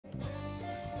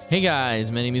Hey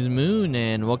guys, my name is Moon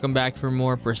and welcome back for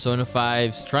more Persona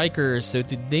 5 Strikers. So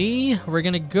today we're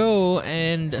gonna go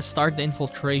and start the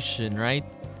infiltration, right?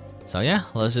 So yeah,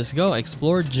 let's just go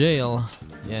explore jail.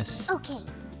 Yes. Okay,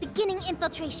 beginning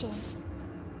infiltration.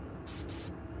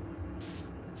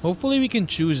 Hopefully we can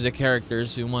choose the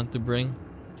characters we want to bring.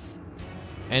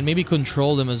 And maybe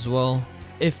control them as well,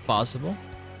 if possible.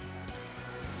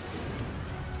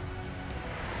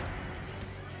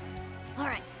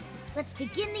 Alright, let's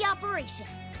begin the operation.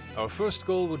 Our first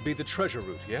goal would be the treasure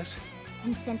route, yes?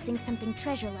 I'm sensing something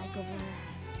treasure-like over...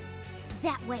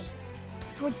 that way,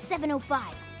 towards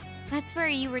 705. That's where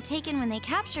you were taken when they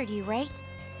captured you, right?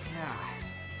 Yeah.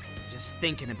 Just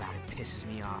thinking about it pisses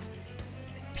me off.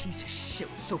 That piece of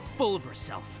shit was so full of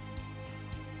herself.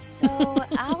 So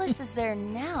Alice is there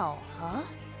now, huh?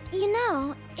 You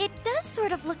know, it does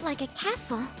sort of look like a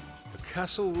castle. A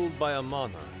castle ruled by a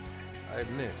monarch. I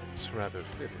admit, it's rather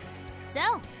fitting.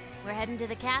 So, we're heading to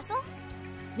the castle?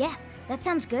 Yeah, that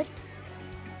sounds good.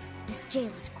 This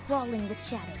jail is crawling with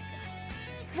shadows,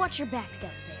 though. Watch your backs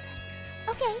out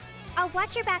there. Okay, I'll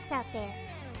watch your backs out there.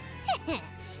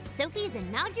 Sophie's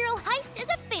inaugural heist is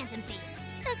a Phantom Thief.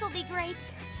 This'll be great.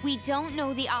 We don't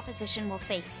know the opposition we'll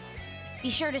face. Be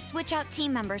sure to switch out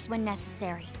team members when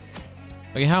necessary.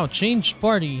 Okay, how? Change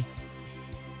party.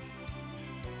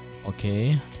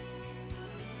 Okay.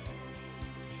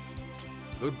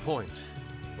 Good point.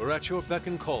 We're at your beck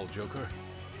and call, Joker.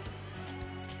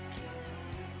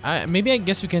 Maybe I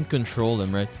guess we can control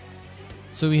them, right?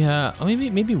 So we have... oh,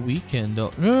 maybe we can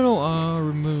though. No,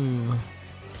 remove.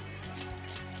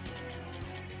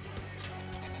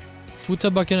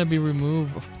 Futaba cannot be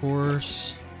removed, of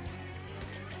course.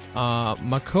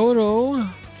 Makoto.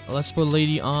 Let's put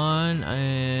Lady on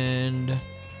and...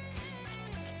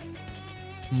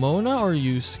 Mona or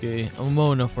Yusuke? Oh,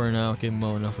 Mona for now. Okay,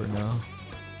 Mona for now.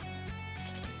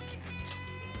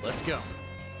 Let's go.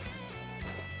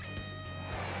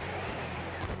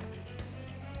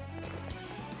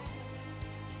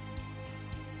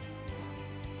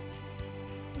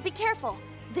 Be careful.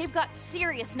 They've got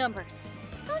serious numbers.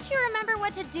 Don't you remember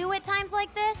what to do at times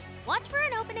like this? Watch for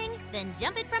an opening, then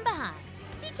jump it from behind.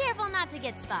 Be careful not to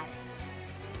get spotted.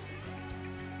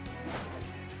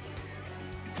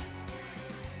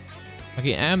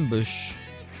 Okay, ambush.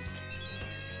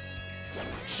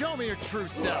 Show me your true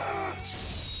self.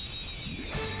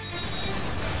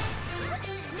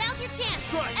 Now's your chance.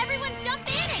 Strike. Everyone jump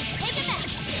in and take a mess.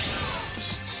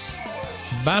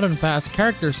 Baton pass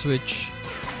character switch.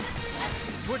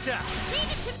 Switch out.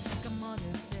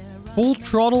 Full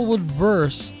throttle would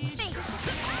burst.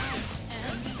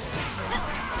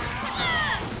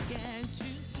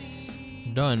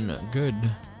 Done. Good.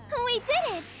 We did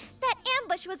it! That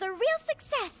ambush was a real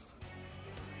success.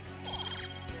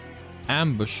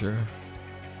 Ambusher.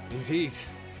 Indeed.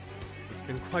 It's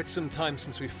been quite some time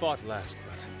since we fought last,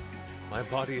 but my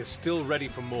body is still ready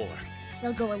for more.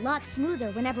 They'll go a lot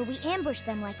smoother whenever we ambush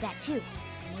them like that, too.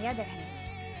 On the other hand,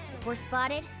 if we're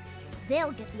spotted,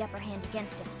 they'll get the upper hand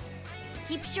against us.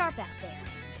 Keep sharp out there.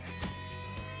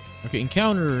 Okay,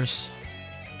 encounters.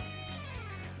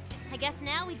 I guess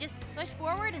now we just push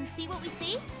forward and see what we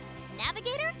see.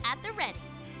 Navigator at the ready.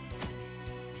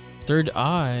 Third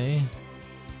eye.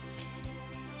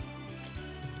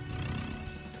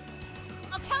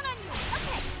 I'll count on you.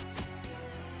 Okay.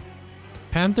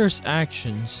 Panther's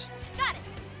actions. Got it.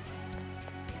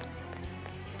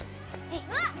 Hey,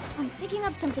 I'm picking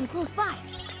up something close by.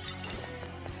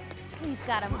 We've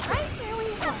got him right where we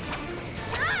want.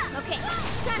 Okay,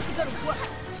 time to go to work.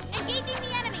 Engaging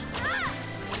the enemy.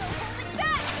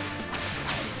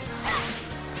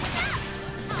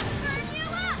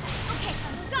 Okay,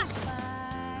 got it.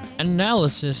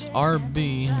 Analysis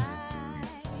RB.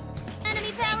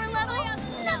 Enemy power level.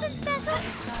 Nothing special.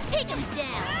 Take him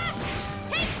down.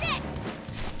 Take this!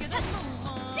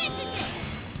 This is it!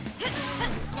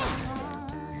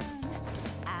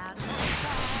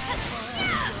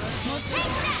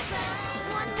 Take that.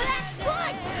 One last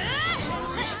push.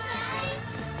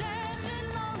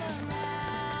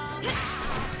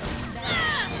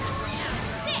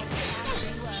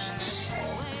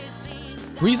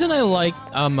 Reason I like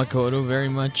Makoto very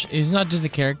much is not just the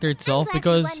character itself,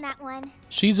 because that one.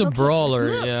 she's a Okay, brawler.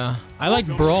 let's move. Yeah, I like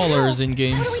brawlers in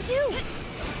games. What do we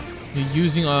do? You're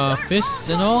using fists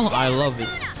and all. I love it.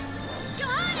 Go,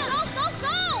 go,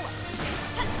 go!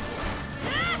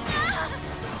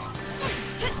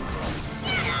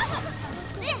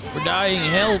 We're dying.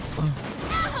 Help!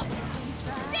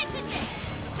 This is it.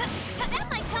 That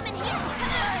might come in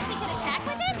handy. We could attack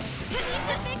with it. He's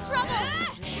in big trouble.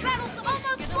 Battle's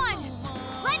almost won!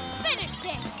 Let's finish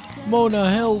this! Mona,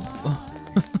 help!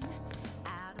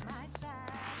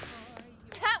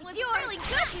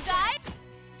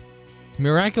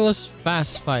 Miraculous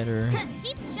fast fighter. Let's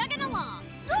keep chugging along.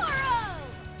 Zoro!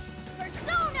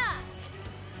 Persona!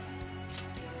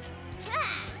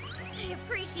 Ha! I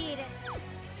appreciate it.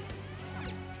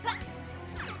 Ha!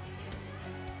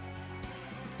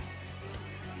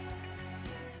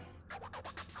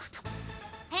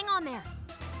 Hang on there.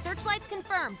 Searchlight's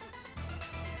confirmed.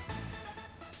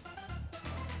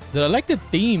 Dude, I like the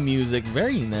theme music.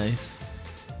 Very nice.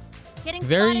 Getting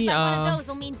Very, spotted by one of those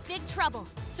will mean big trouble.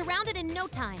 Surrounded in no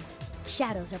time.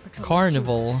 Shadows are patrolling.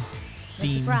 Carnival No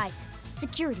theme. surprise.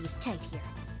 Security is tight here.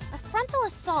 A frontal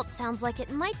assault sounds like it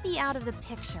might be out of the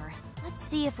picture. Let's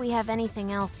see if we have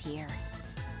anything else here.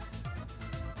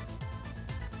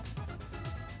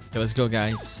 Okay, let's go,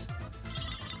 guys.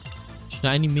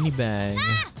 Shiny mini bag.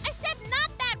 Ah! I said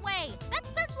not that way!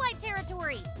 That's searchlight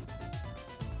territory!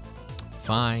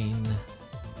 Fine.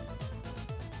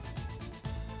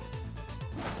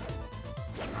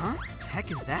 Huh? Heck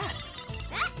is that?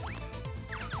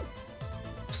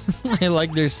 I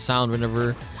like their sound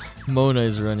whenever Mona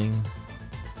is running.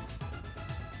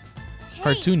 Hey,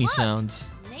 Cartoony look! sounds.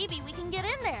 Maybe we can get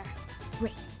in there.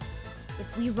 Great.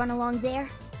 If we run along there,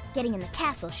 getting in the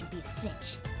castle should be a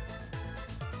cinch.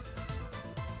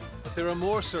 But there are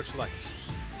more searchlights.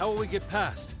 How will we get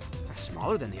past? They're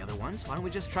smaller than the other ones. Why don't we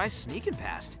just try sneaking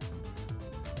past?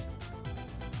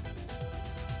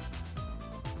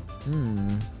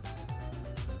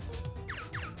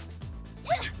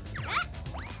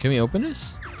 Can we open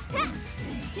this?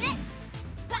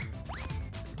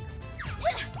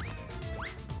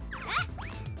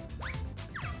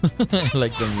 I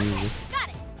like the music. Got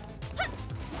it.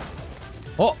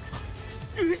 Oh,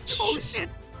 Oh shit!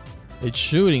 it's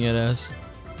shooting at us.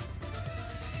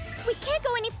 We can't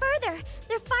go any further.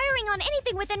 They're firing on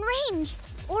anything within range.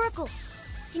 Oracle,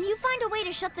 can you find a way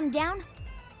to shut them down?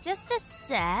 Just a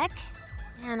sec.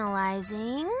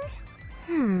 Analyzing.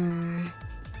 Yes,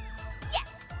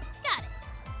 got it.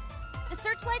 The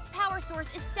searchlight's power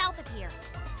source is south of here.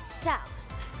 South.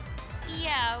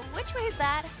 Yeah, which way is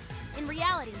that? In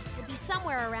reality, it'd be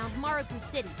somewhere around Maruku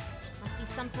City. Must be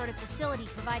some sort of facility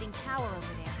providing power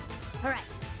over there. All right,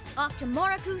 off to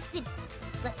Maruku City.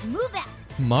 Let's move out.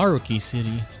 Maruki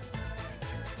City.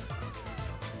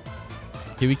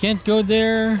 Okay, we can't go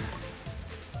there.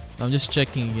 I'm just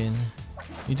checking again.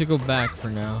 Need to go back for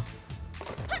now.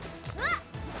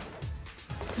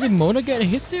 Did Mona get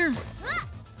hit there? Show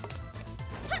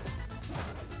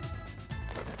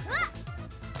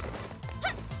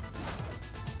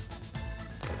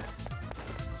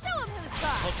him who's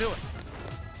boss. I'll do it.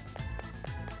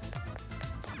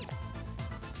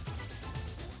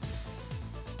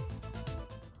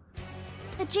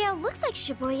 The jail looks like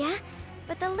Shibuya,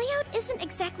 but the layout isn't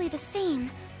exactly the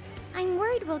same. I'm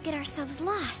worried we'll get ourselves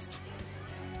lost.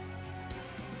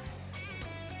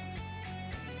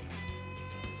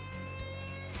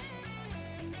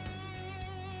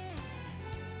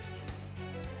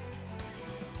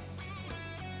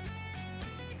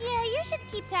 Yeah, you should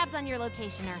keep tabs on your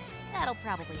locationer. That'll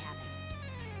probably happen.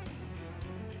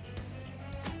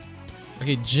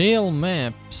 Okay, jail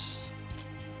maps.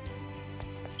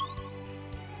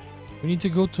 We need to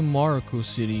go to Maruku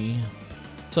City.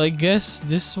 So I guess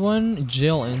this one,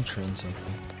 jail entrance. Okay.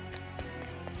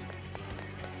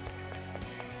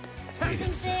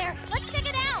 Something's there. Let's check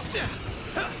it out.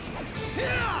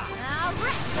 All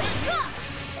right, let's go.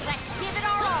 Let's give it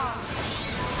our all.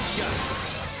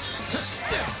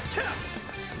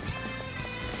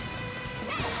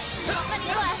 Not many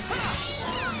left.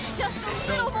 Just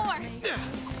a little more.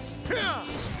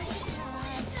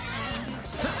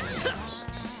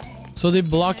 So they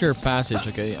block your passage,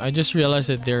 okay? I just realized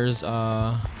that there's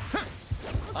Was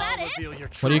that it?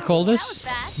 what do you call this? That was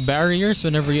fast. Barriers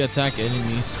whenever you attack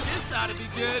enemies. This ought to be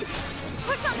good.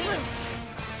 Push on through.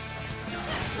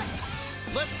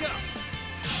 Let's go.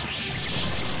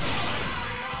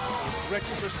 Those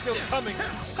wretches are still coming. The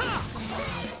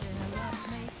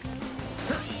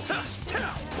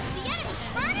enemy's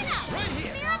burning up.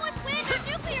 Clear 'em with wind or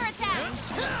nuclear attacks.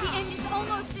 The end is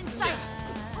almost in sight.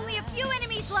 Only a few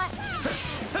enemies left.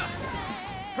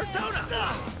 Persona!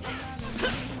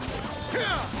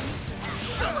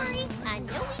 Don't worry, I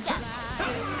know we got it.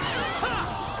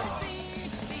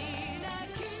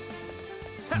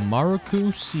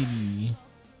 Maruku City.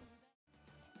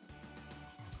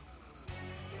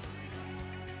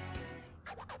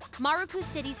 Maruku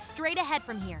City's straight ahead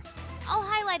from here. I'll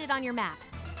highlight it on your map.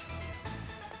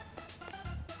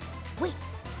 Wait,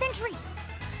 sentry!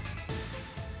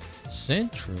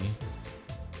 Sentry?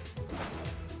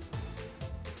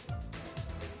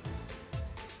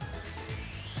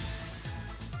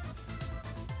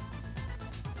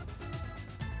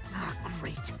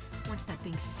 Wait, once that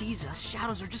thing sees us,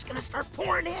 shadows are just gonna start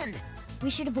pouring in. We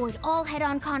should avoid all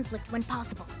head-on conflict when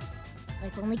possible.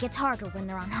 Life only gets harder when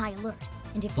they're on high alert.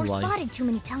 And if we're spotted too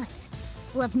many times,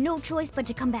 we'll have no choice but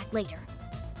to come back later.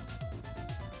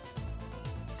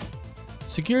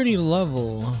 Security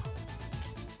level.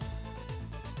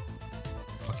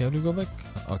 Okay, how do we go back?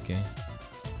 Okay.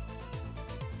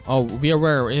 Oh, be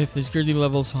aware, if the security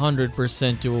level's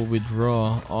 100%, you will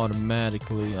withdraw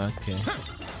automatically. Okay.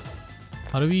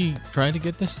 How do we try to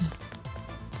get this?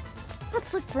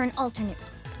 Let's look for an alternate.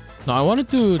 No, I wanted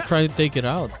to try to take it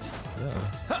out.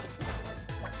 Yeah.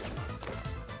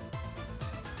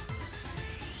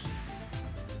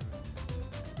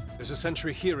 There's a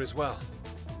sentry here as well.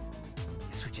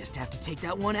 Guess we just have to take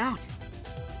that one out.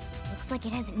 Looks like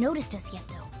it hasn't noticed us yet,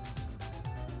 though.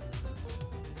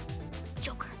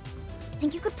 Joker,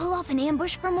 think you could pull off an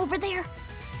ambush from over there?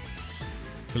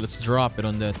 Okay, let's drop it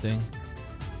on that thing.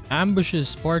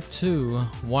 Ambushes part 2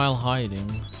 while hiding.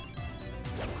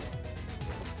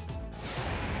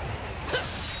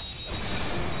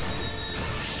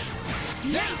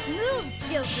 Nice move,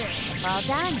 Joker. Well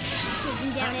done.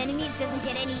 Taking down enemies doesn't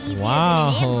get any easier than an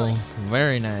Wow, ambush.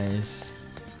 very nice.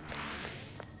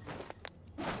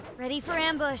 Ready for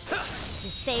ambush.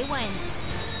 Just say when.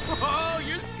 Oh,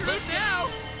 you're screwed now!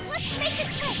 Let's make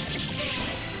this quick.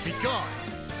 Be gone!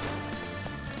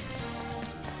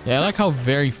 Yeah, I like how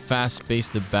very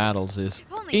fast-paced the battles is.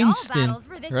 If only all Instant, battles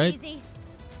were this right? easy.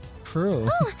 True.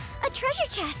 Oh, a treasure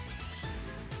chest.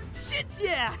 Shit,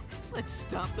 yeah! Let's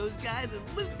stomp those guys and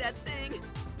loot that thing.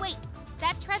 Wait,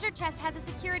 that treasure chest has a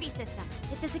security system.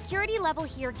 If the security level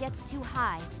here gets too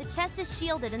high, the chest is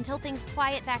shielded until things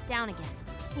quiet back down again.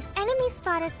 If enemies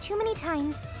spot us too many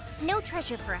times, no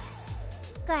treasure for us.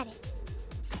 Got it.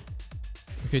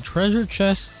 Okay, treasure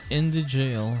chest in the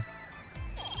jail.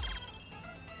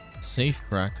 Safe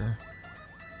cracker.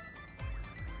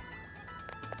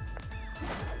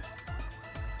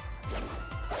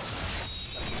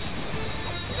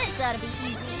 This ought to be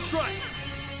easy. Strike!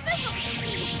 This'll be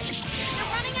easy. You're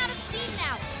running out of steam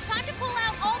now. Time to pull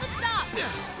out all the stops.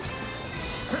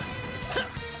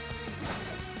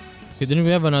 Okay, didn't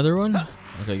we have another one?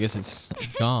 Okay, I guess it's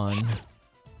gone.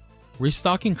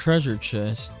 Restocking treasure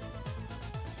chest.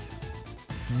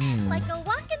 Like a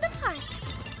walk in the park.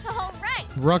 All right.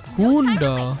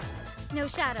 Raccoonda. No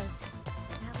shadows.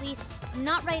 At least,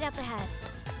 not right up ahead.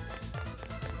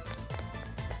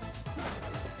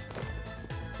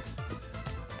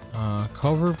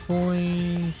 Cover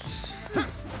point.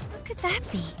 What could that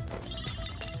be?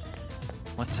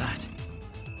 What's that?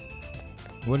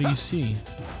 What do you see?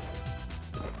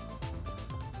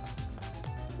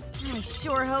 I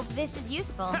sure hope this is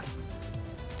useful.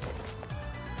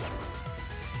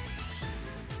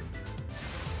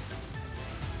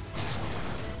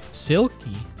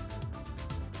 Silky.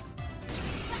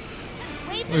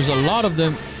 Waves There's a of lot of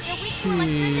them. They're weak to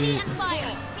electricity Shit. and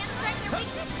fire. Can't strike their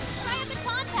weakness? Try a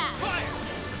baton pass.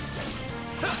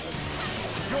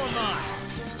 You're mine!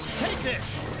 Take this!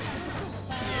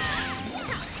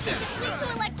 Weak to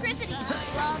electricity.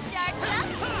 All charged up?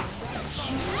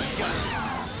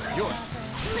 Yours!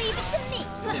 Leave it to me.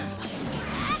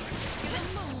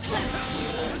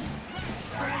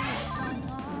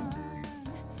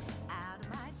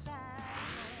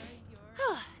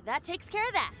 That takes care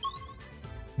of that.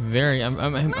 Very. I'm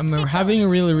having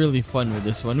really fun with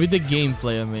this one. With the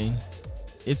gameplay, I mean,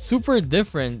 it's super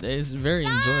different. It's very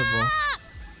enjoyable. Ah!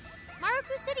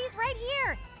 Maruku City's right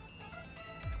here.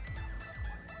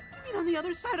 You mean on the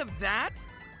other side of that?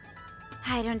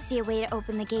 I don't see a way to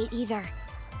open the gate either.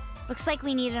 Looks like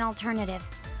we need an alternative.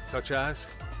 Such as?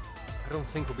 I don't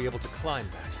think we'll be able to climb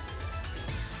that.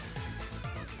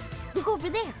 Look over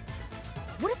there.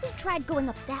 What if we tried going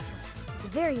up that way? At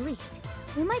the very least,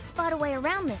 we might spot a way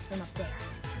around this from up there.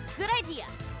 Good idea.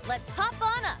 Let's hop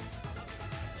on up.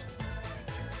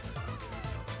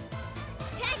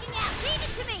 Tagging out. Leave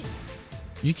it to me.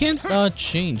 You can't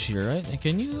change here, right?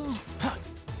 Can you?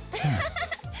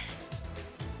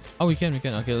 Oh, we can.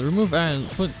 Okay, remove and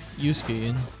put Yusuke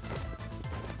in.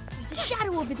 There's a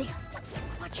shadow over there.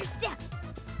 Watch your step.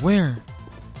 Where?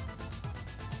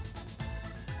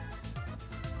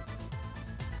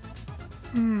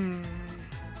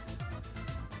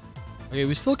 Okay,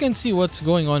 we still can't see what's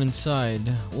going on inside.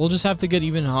 We'll just have to get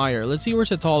even higher. Let's see where's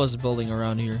the tallest building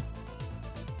around here.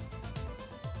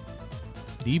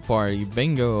 The party,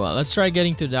 bingo. Let's try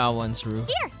getting to that one, Ru.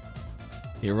 Here.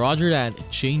 Okay, roger that.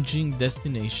 Changing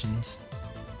destinations.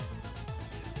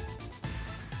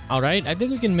 Alright, I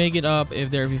think we can make it up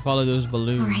if we follow those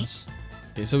balloons. Alright.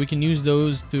 Okay, so we can use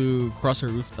those to cross our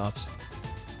rooftops.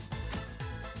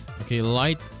 Okay,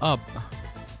 light up.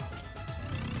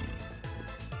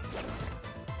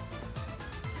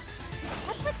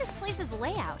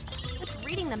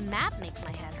 reading the map makes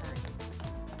my head hurt.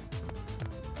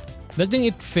 I think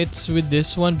it fits with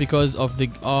this one because of the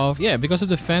because of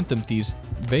the Phantom Thieves,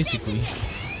 basically.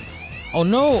 Oh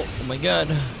no! Oh my god!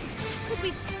 Could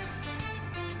we be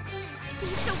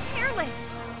so careless?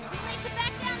 We need to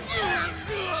back down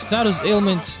now. Status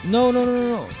ailments! No!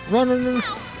 Run!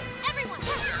 Ow. Everyone,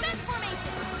 defense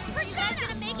formation. Are you guys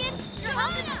gonna make it? You're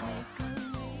holding up.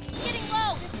 Getting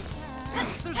low.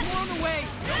 There's more on the way!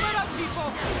 Don't let up, people!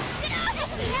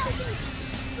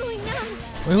 Going numb.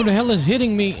 Wait, who the hell is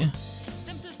hitting me?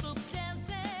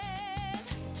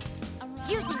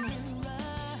 Using this.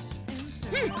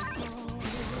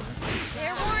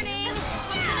 Fair warning.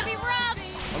 It's gonna be rough.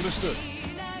 Understood.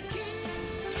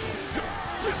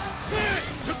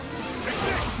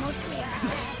 Mostly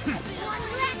one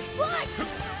last push.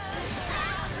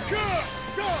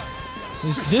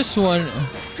 Is this one?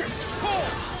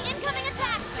 Incoming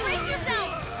attack. Brace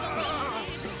yourself.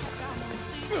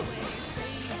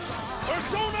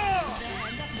 Persona!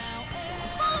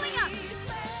 Following up.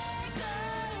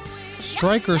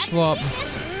 Striker swap. You're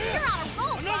on a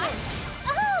roll, boss.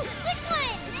 Oh, good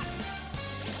one.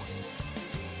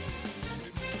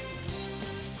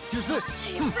 Use this.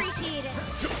 I appreciate it.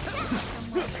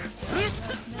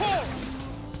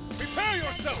 Prepare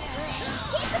yourself!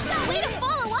 Way to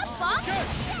follow up, boss.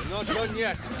 We're not done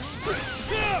yet.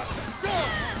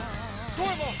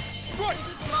 Gorma! Strike!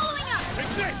 Following up.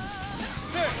 Take this!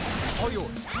 There! All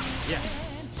yours. Yeah.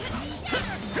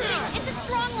 It's a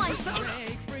strong one.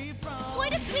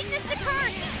 Exploit its weakness to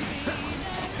curse.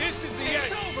 This is the end.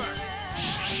 It's over!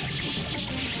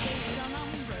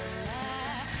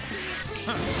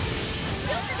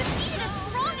 Joker defeated a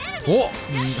strong enemy. Whoa.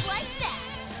 Just like that.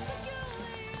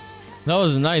 That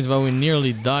was nice, but we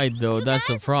nearly died though. That's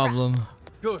a problem.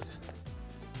 Good.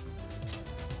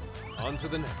 On to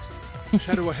the next.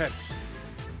 Shadow ahead.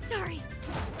 Sorry,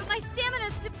 but my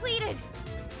stamina's depleted.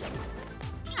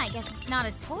 I guess it's not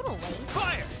a total waste.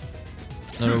 Fire!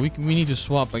 No, we need to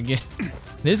swap again.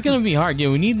 This is gonna be hard. Yeah,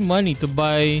 we need money to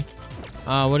buy,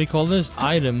 what do you call this?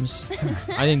 Items.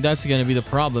 I think that's gonna be the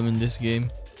problem in this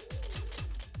game.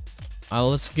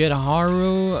 Let's get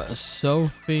Haru,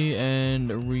 Sophie,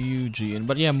 and Ryuji.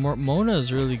 But yeah, Mona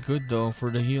is really good though for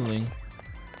the healing.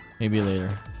 Maybe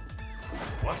later.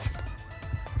 What?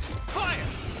 Fire!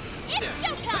 It's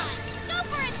showtime. Go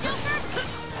for it, Joker.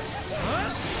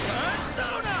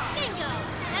 Persona! Bingo.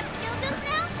 That skill just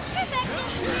now? Perfection.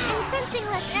 I'm sensing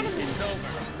less enemies. It's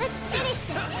over. Let's finish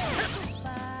this.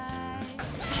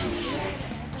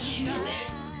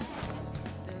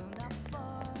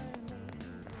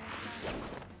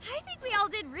 I think we all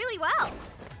did really well.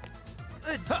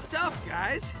 Good stuff,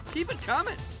 guys. Keep it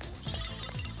coming.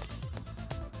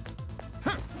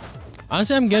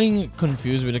 Honestly, I'm getting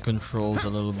confused with the controls a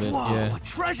little bit. Whoa, Yeah. a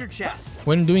treasure chest.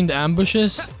 When doing the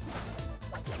ambushes,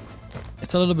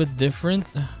 it's a little bit different.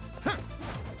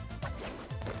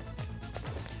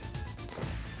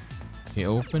 Okay,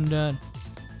 open that.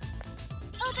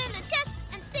 Open the chest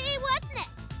and see what's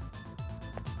next.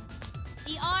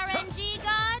 The RNG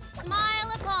gods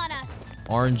smile upon us.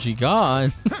 RNG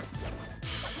god.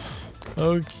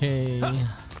 Okay.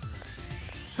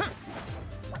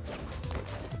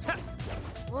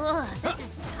 Ugh, this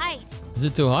is tight. Is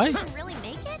it too high? Can really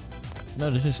make it? No,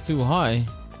 this is too high.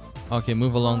 Okay,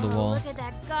 move along the wall. Look at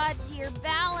that god tier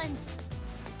balance.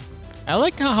 I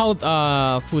like how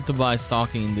Futaba is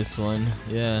talking in this one.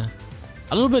 Yeah,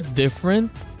 a little bit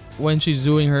different when she's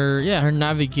doing her her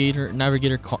navigator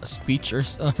speech or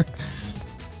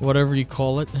whatever you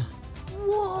call it.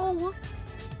 Whoa!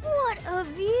 What a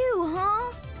view,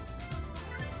 huh?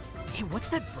 Hey, what's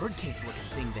that birdcage looking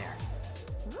thing there?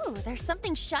 Ooh, there's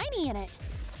something shiny in it.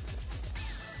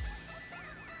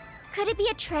 Could it be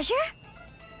a treasure?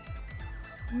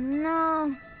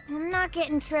 No, I'm not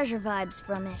getting treasure vibes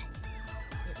from it.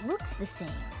 It looks the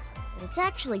same, but it's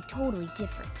actually totally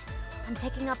different. I'm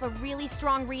picking up a really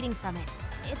strong reading from it.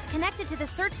 It's connected to the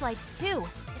searchlights too.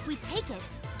 If we take it,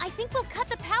 I think we'll cut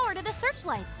the power to the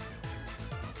searchlights.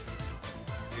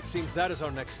 It seems that is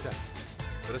our next step.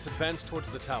 Let us advance towards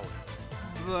the tower.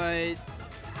 But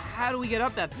how do we get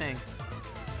up that thing?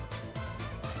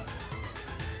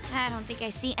 I don't think I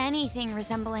see anything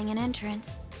resembling an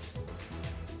entrance.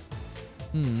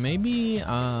 Maybe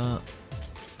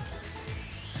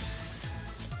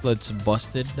let's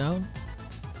bust it down.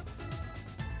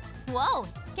 Whoa,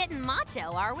 getting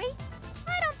macho, are we?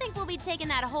 I don't think we'll be taking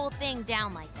that whole thing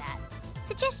down like that.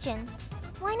 Suggestion,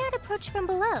 why not approach from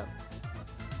below?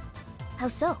 How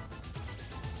so?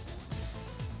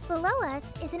 Below us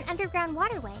is an underground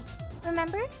waterway,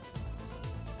 remember?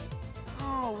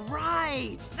 Oh,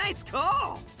 right. Nice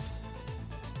call.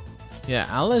 Yeah,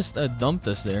 Alice dumped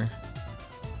us there.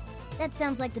 That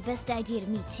sounds like the best idea to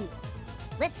me, too.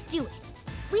 Let's do it.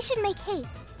 We should make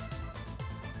haste.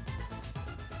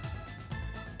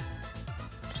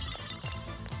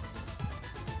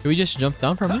 Can we just jump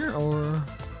down from here, or...?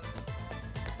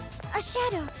 A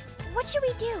shadow. What should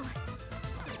we do?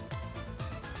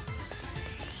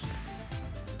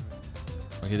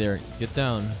 Okay, there. Get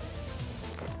down.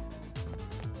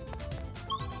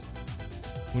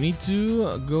 We need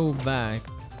to go back.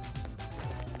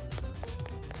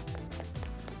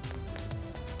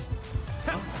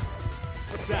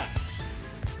 What's that?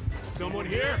 Someone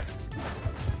here?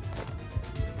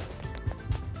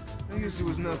 I guess it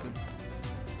was nothing.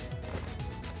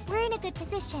 We're in a good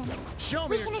position. Show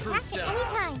We me can your true attack self. at any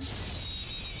time.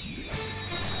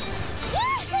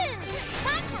 Yahoo!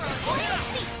 Time for a royal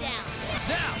beatdown.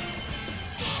 Now!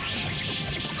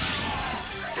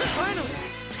 Finally!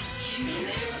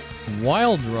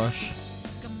 Wild Rush.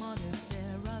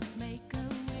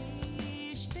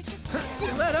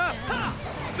 Let up!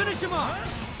 Let's finish him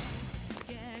off!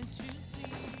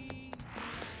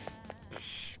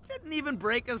 Didn't even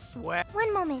break a sweat.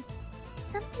 One moment.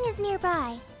 Something is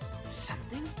nearby.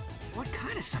 Something? What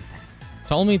kind of something?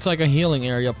 Tell me it's like a healing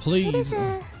area, It please. is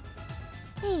a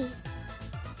space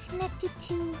connected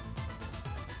to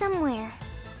somewhere.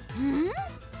 Hmm?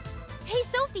 Hey,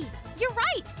 Sophie, you're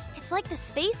right. It's like the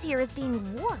space here is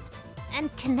being warped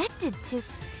and connected to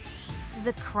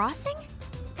the crossing?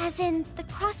 As in the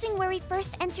crossing where we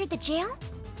first entered the jail?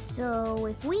 So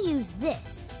if we use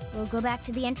this, we'll go back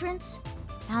to the entrance?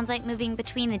 Sounds like moving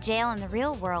between the jail and the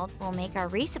real world will make our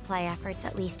resupply efforts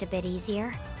at least a bit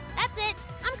easier. That's it.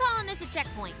 I'm calling this a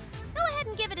checkpoint. Go ahead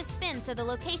and give it a spin so the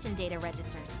location data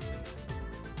registers.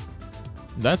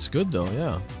 That's good though,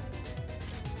 yeah.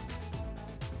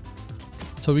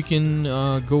 So we can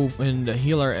go and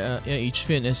heal our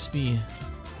HP and SP.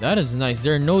 That is nice.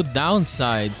 There are no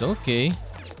downsides. Okay.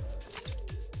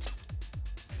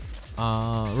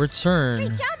 Return.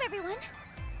 Great job, everyone!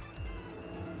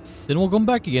 Then we'll come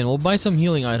back again. We'll buy some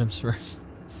healing items first.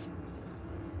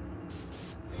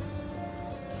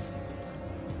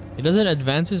 It doesn't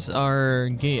advances our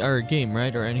game,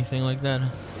 right, or anything like that.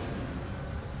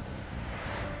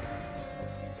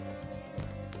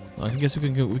 I guess we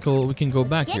can go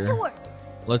back Get here. to work.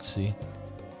 Let's see.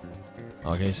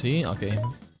 Okay, see? Okay.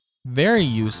 Very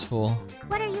useful.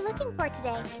 What are you looking for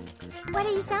today? What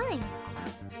are you selling?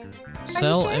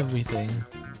 Sell sure? everything.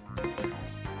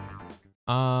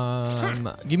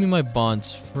 Give me my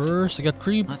bonds first. I got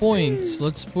 3 points.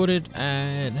 Let's put it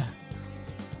at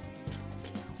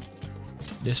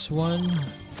this one.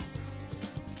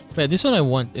 Yeah, this one I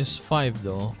want is 5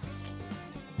 though.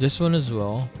 This one as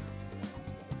well.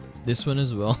 This one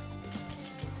as well.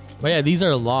 But yeah, these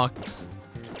are locked.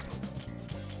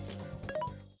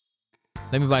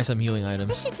 Let me buy some healing This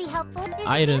items. should be helpful. There's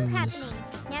Items. a sale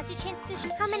happening. Now's your chance to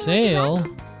how many Sale. would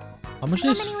you like? How much How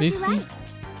is many would you 50? like?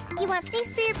 You want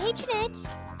thanks for your patronage.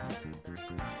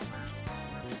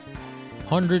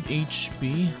 100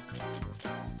 HP.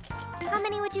 How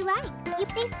many would you like? You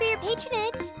thanks for your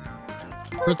patronage.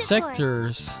 Who's it for?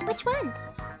 Protectors. Which one?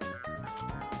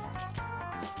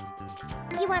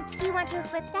 You want to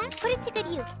flip that? Put it to good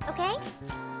use, okay?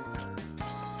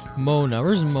 Mona.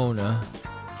 Where's Mona?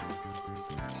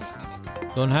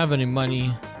 Don't have any money.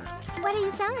 What are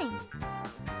you selling?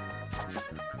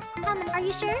 Are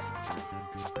you sure?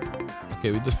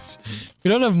 Okay, we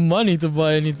don't have money to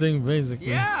buy anything basically.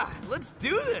 Yeah, let's do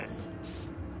this.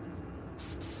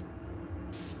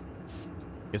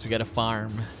 Guess we gotta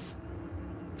farm.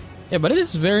 Yeah, but it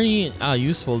is very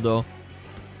useful though.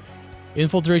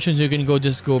 Infiltrations, you can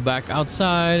just go back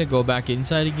outside, go back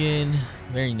inside again.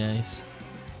 Very nice.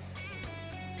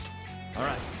 All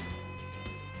right.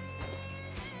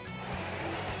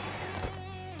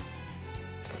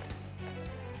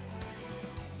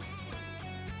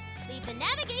 Leave the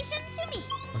navigation to me.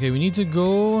 Okay, we need to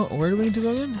go. Where do we need to go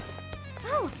again?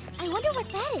 Oh, I wonder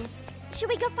what that is. Should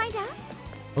we go find out?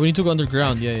 Oh, we need to go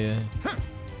underground. Yeah, yeah.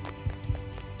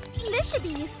 This should be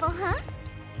useful, huh?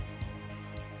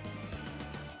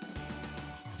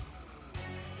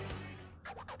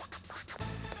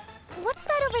 What's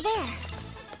that over there?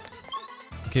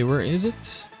 Okay, where is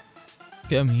it?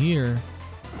 Okay, I'm here.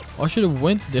 Oh, I should have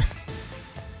went there.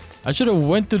 I should have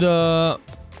went to the.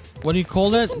 What do you call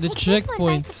that? Can The take this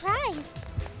one by checkpoint. surprise.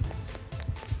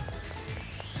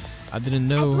 I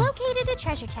didn't I've know. located a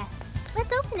treasure chest.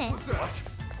 Let's open it. What's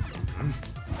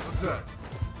that?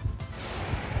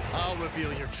 I'll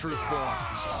reveal your true form.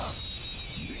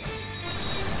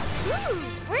 Ooh,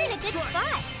 we're in a good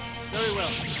spot. Very well.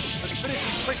 Let's finish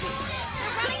this quickly.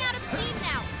 We're running out of steam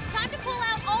now. Time to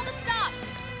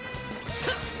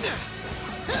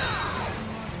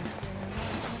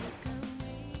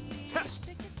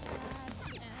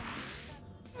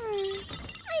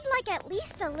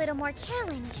little more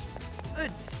challenge.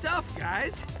 Good stuff,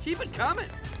 guys. Keep it coming.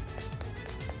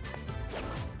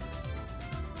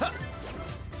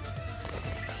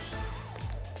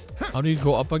 How do you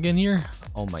go up again here?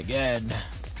 Oh my god.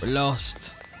 We're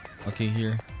lost. Okay,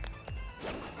 here.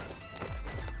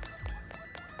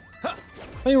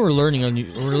 Hey, we're learning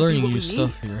new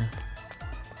stuff here.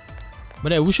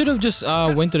 But yeah, we should have just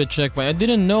went to the checkpoint. I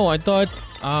didn't know. I thought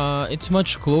it's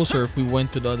much closer if we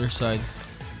went to the other side.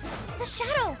 It's a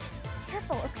shadow.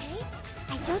 Careful, okay?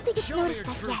 I don't think it's noticed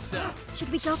us yet.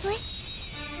 Should we go for it?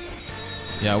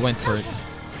 Yeah, I went for it.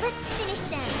 Let's finish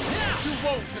them. You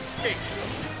won't escape.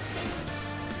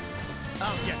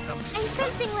 I'll get them. I'm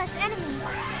sensing less enemies.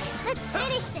 Let's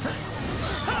finish them.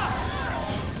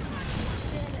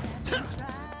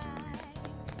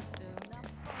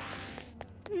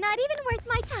 Not even worth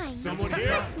my time. Someone here?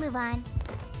 Let's move on.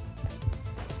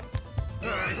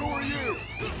 Hey, who are you?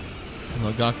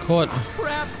 I got caught.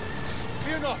 Crap!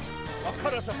 Fear not. I'll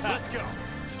cut us a path. Let's go.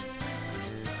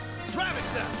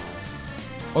 Ravage them.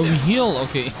 Oh, we heal.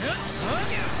 Okay. Focus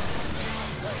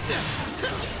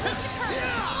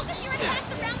your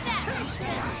attacks around that.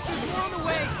 We're on the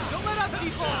way. Don't let up,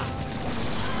 people.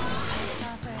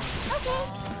 Okay.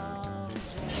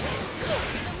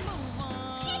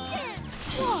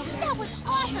 Whoa, that was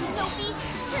awesome, Sophie.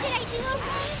 Did I do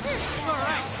okay? All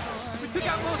right. We took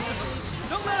out most of them.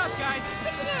 Don't let up, guys.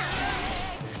 Switching out.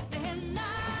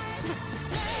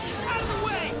 Out of the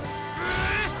way.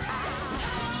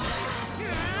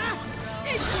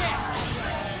 Eat this.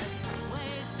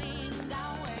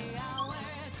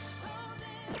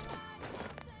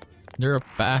 There a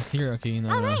path here? Okay, no,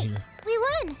 All not right. here. We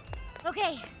won.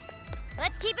 Okay,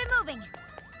 let's keep it moving.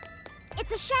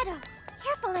 It's a shadow.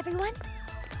 Careful, everyone.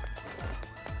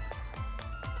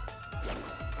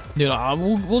 Dude,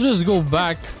 we'll just go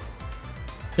back.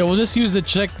 Yeah, we'll just use the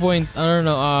checkpoint. I don't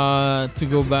know. To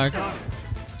go back.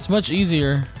 It's much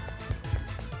easier.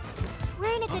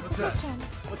 We're in a good position.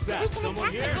 What's We that? can Someone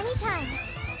attack here? them anytime.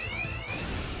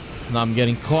 Now I'm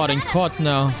getting caught and caught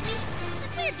now.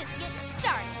 We're just getting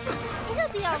started. It'll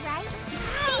be all right.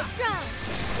 Stay strong.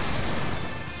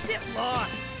 Get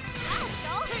lost.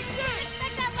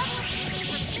 Expect that level of from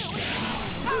you.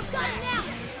 Oh, got it now.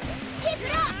 Just keep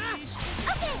it up.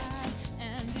 Okay.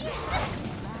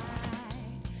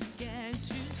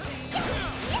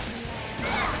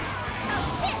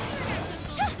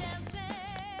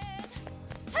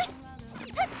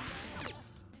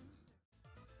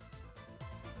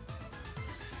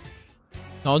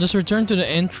 I'll just return to the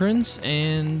entrance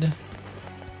and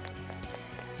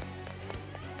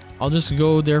I'll just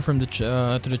go there from the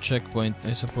to the checkpoint,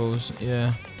 I suppose.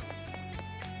 Yeah.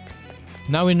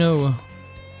 Now we know.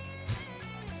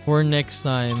 For next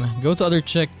time, go to other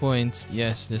checkpoints.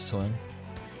 Yes, this one.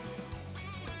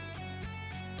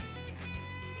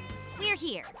 We're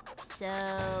here. So,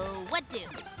 what do?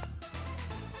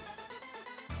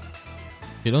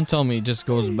 You don't tell me it just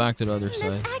goes back to the other This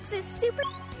side. axe is super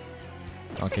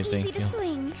Okay, easy thank to you.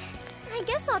 swing. I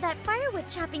guess all that firewood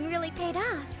chopping really paid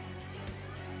off.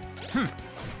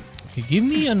 Okay, give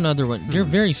me another one. They're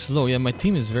very slow. Yeah, my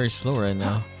team is very slow right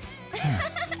now.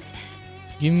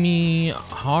 Give me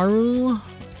Haru,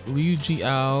 Ryuji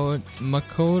out,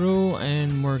 Makoto,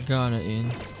 and Morgana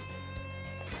in.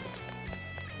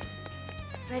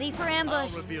 Ready for I'll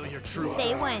ambush. reveal your true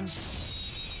They power. win. We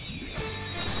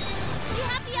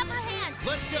have the upper hand.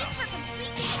 Let's go. For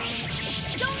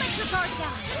complete. Don't let your guard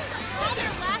down. Hold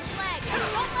your last leg.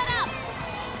 Don't let up.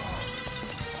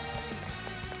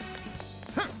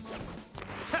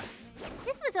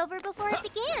 This was over before it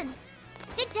began.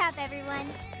 Good job, everyone.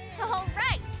 All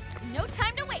right, no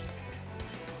time to waste.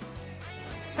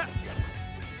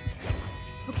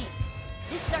 Okay,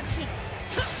 this is our chance.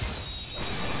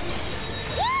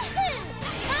 Woohoo!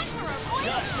 Time for a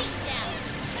royal beatdown.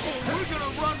 We're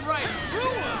gonna run right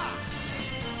through them.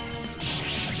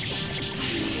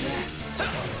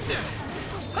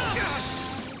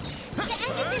 The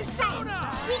end is in sight.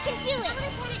 We can do it.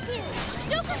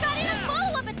 Joker got in a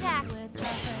follow-up attack.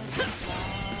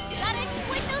 Gotta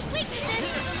exploit those weaknesses.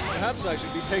 Perhaps I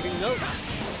should be taking note.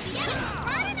 The enemy's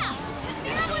hard enough.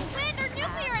 Spear with wind or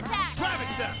nuclear attack.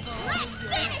 Ravage them. Let's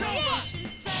finish it.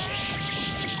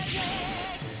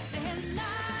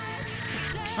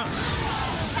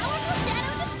 Powerful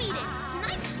shadow defeated.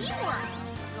 Nice teamwork.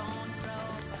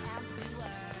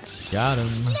 Got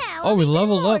him. Now, Oh, we even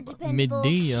leveled more up dependable.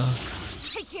 Medea.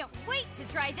 I can't wait to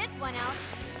try this one out.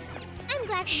 I'm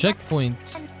glad.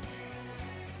 Checkpoint.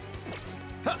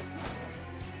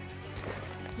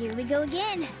 Here we go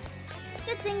again.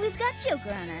 Good thing we've got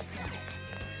Joker on our side.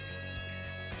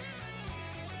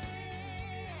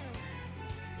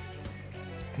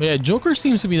 But yeah, Joker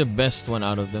seems to be the best one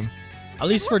out of them. At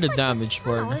least for the Looks like damage this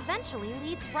tunnel part. eventually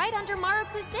leads right under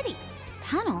Maruku City.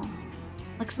 Tunnel?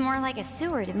 Looks more like a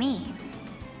sewer to me.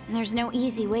 And there's no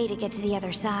easy way to get to the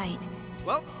other side.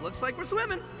 Well, looks like we're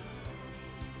swimming.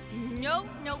 No,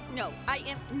 no, no. I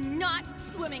am not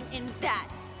swimming in that.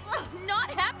 Ugh,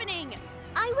 not happening.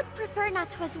 I would prefer not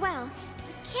to as well.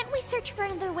 Can't we search for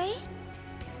another way?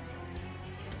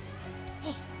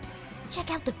 Hey,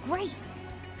 check out the grate.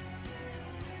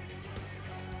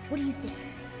 What do you think?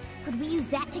 Could we use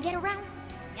that to get around?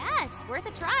 Yeah, it's worth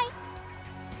a try.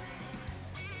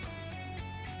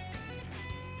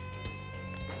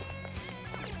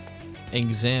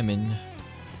 Examine.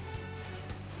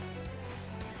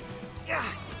 Yeah,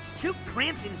 it's too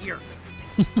cramped in here.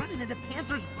 Running into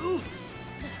Panther's boots.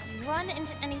 Run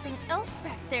into anything else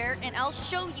back there, and I'll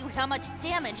show you how much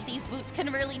damage these boots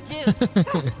can really do.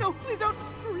 No, please don't.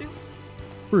 For real.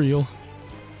 For real.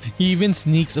 He even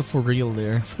sneaks a for real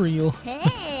there. For real.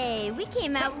 Hey, we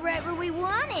came out right where we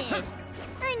wanted.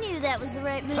 I knew that was the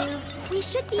right move. We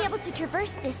should be able to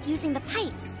traverse this using the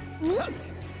pipes.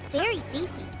 Neat. Very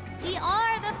thiefy. We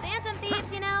are the Phantom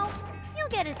Thieves, you know. You'll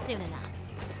get it soon enough.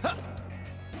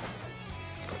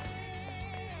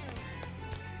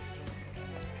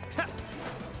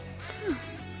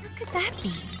 What could that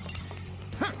be?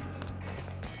 I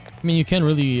mean, you can't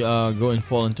really go and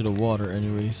fall into the water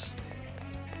anyways.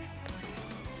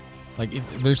 Like,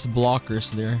 if there's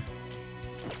blockers there.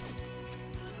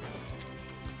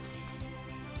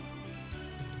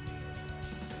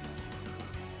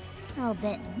 I'll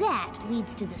bet that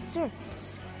leads to the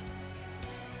surface.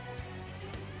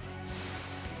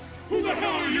 Who the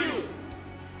hell are you?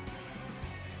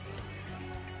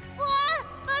 Ah,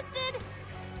 busted!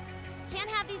 Can't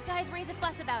have these guys raise a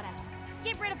fuss about us.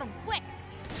 Get rid of them, quick!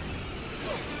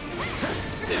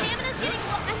 Your stamina's getting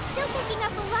low. I'm still picking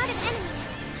up a lot of enemies.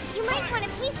 You might want to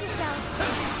pace yourself.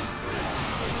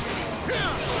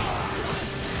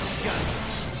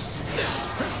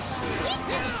 Weak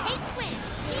and hate win.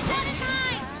 Keep that in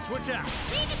mind. Switch out.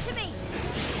 Leave it to me.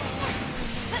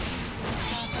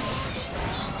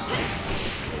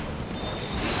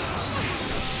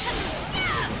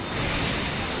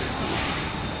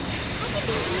 I can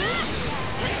do this.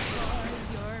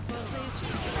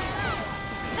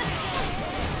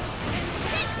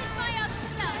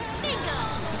 Bingo!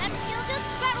 That skill just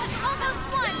that was almost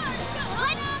won.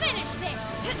 Let's finish this.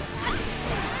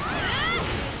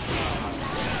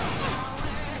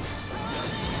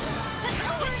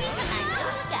 Don't worry, I know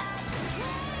you got this.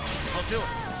 I'll do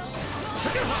it.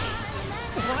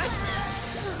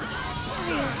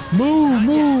 Move,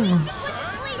 move! Put to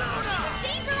sleep.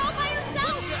 Danger all by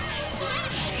yourself. The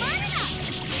enemy's smart enough.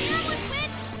 Here would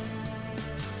win.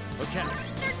 Okay.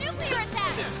 Their nuclear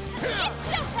attack. It's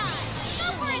showtime. Go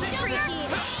for it, Joker. Appreciate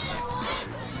it.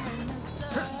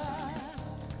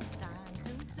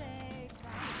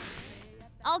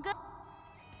 All good.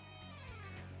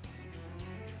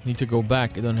 Need to go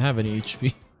back. I don't have any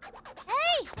HP.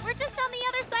 Hey, we're just on the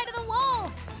other side of the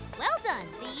wall. Well done,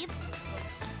 thieves.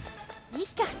 We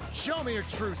got Show me your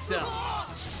true self.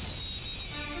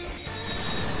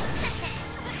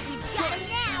 You got him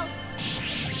now.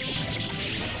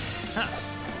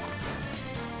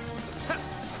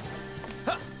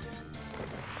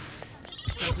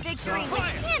 Victory was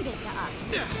handed to us.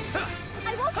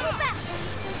 I won't go back.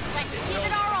 Let's give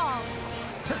it our all.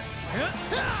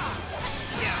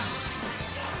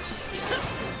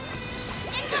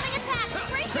 Incoming attack.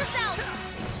 Brace yourself.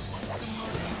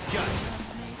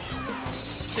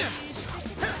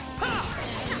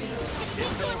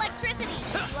 Leads to electricity.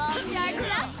 You all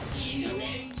charged up?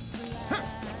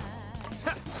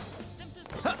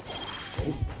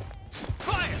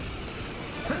 Fire!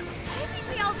 I think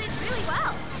we all did really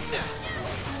well.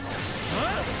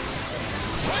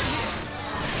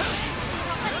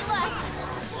 Nobody left.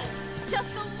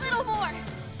 Just a little more.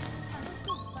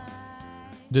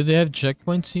 Do they have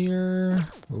checkpoints here?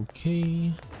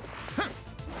 Okay.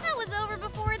 That was over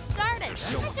before it started. I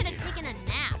should have taken a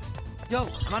nap. Yo,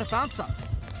 I might have found something.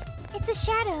 It's a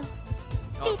shadow.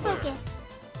 Stay focused.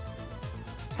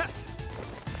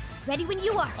 Ready when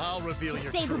you are. I'll reveal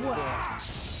your Say the true word. form.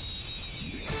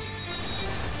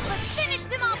 Let's finish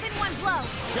them off in one blow.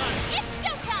 It's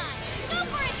showtime. Go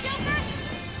for it, Joker.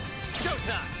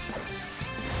 Showtime!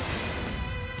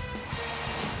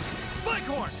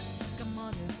 Bighorn!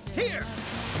 Here!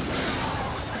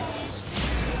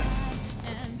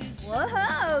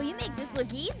 Whoa, you make this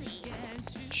look easy.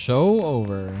 Show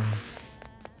over.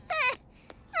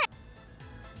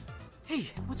 Hey,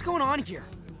 what's going on here?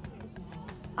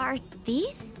 Are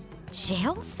these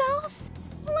jail cells?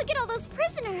 Look at all those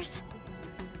prisoners.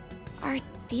 Are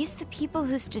these the people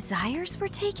whose desires were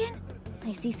taken?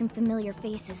 I see some familiar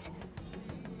faces.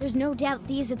 There's no doubt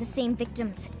these are the same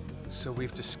victims. So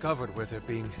we've discovered where they're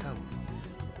being held.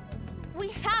 We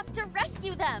have to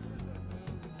rescue them!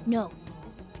 No.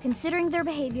 Considering their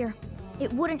behavior,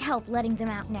 it wouldn't help letting them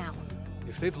out now.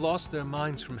 If they've lost their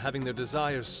minds from having their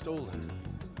desires stolen,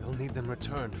 we'll need them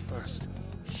returned first.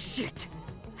 Shit!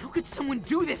 How could someone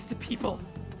do this to people?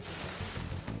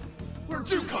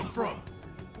 Where'd you come from?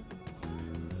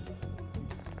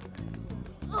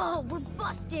 Oh, we're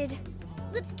busted!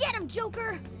 Let's get him,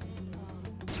 Joker!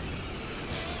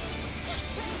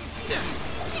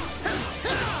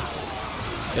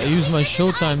 Gotta use my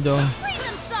showtime though. Bring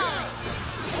them solid!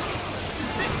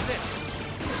 This is it.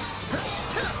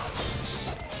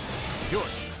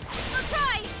 Yours. I'll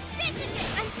try! This is it!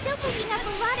 I'm still picking up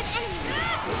a lot of enemies.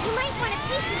 You might want to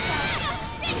pace yourself.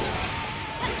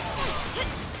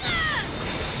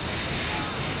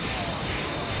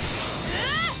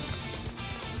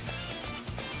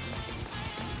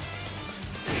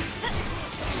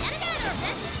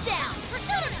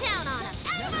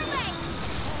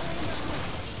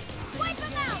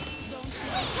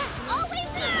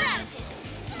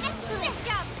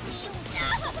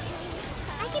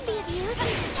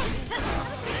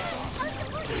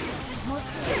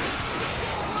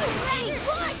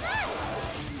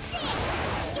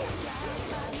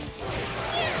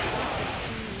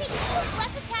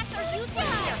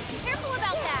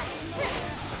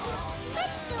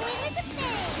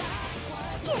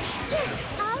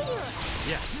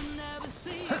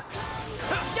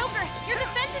 Joker, your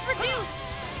defense is reduced!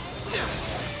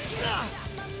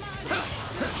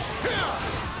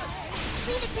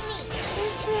 Leave it to me.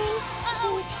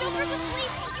 Uh-oh, Joker's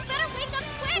asleep! You better wake up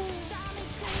quick!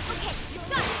 Okay,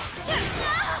 got it! Take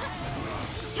this!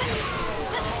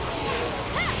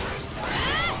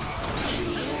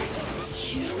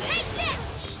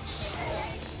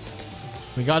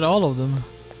 We got all of them.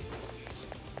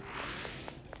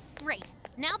 Great.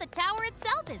 Now the tower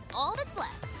itself is all that's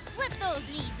left. Lift those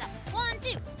knees up. 1,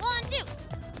 2, 1, 2.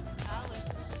 Alice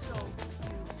is so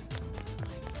cute.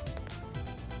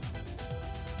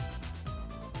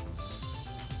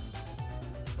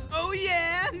 Oh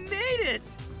yeah, made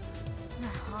it!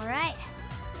 All right.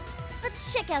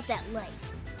 Let's check out that light.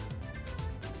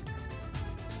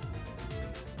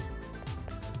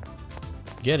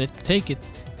 Get it, take it.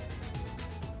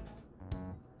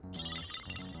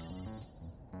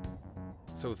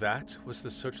 So that was the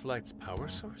searchlight's power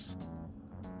source?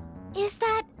 Is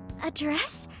that a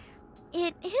dress?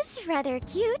 It is rather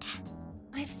cute.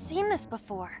 I've seen this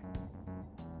before.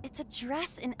 It's a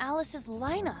dress in Alice's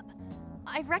lineup.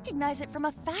 I recognize it from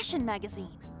a fashion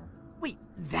magazine. Wait,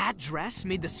 that dress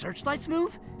made the searchlights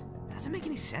move? Doesn't make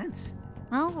any sense.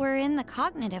 Well, we're in the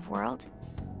cognitive world.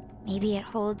 Maybe it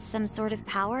holds some sort of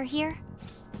power here?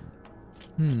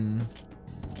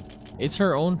 It's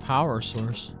her own power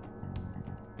source.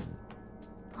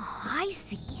 Oh, I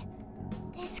see.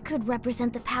 This could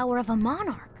represent the power of a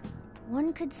monarch.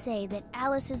 One could say that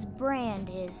Alice's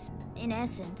brand is, in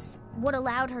essence, what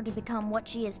allowed her to become what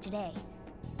she is today.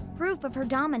 Proof of her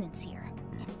dominance here.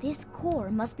 And this core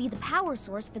must be the power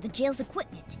source for the jail's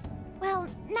equipment. Well,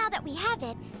 now that we have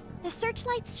it, the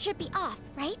searchlights should be off,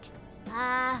 right?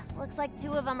 Looks like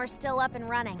 2 of them are still up and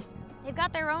running. They've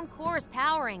got their own cores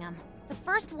powering them. The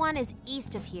first one is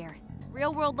east of here.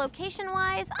 Real-world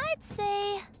location-wise, I'd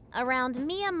say around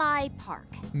Miyamai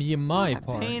Park. Miyamai What a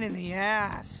part. pain in the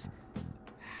ass.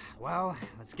 Well,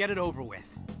 let's get it over with.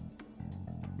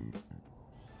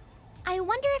 I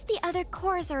wonder if the other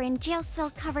cores are in jail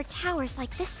cell-covered towers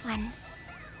like this one.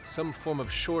 Some form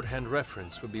of shorthand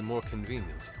reference would be more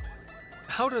convenient.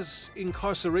 How does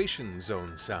incarceration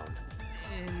zone sound?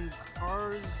 In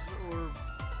cars or...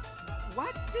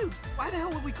 What? Dude, why the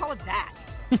hell would we call it that?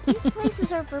 These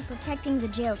places are for protecting the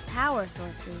jail's power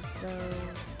sources, so...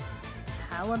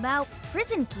 How about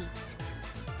prison keeps?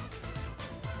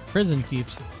 Prison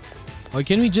keeps. Oh,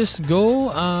 can we just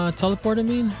go teleport, I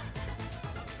mean?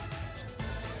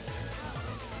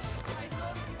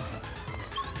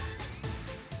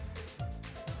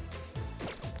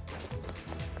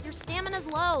 Your stamina's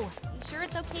low. You sure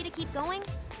it's okay to keep going?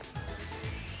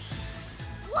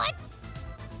 What?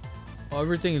 Oh,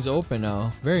 everything is open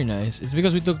now. Very nice. It's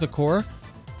because we took the core.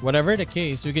 Whatever the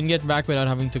case, we can get back without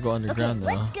having to go underground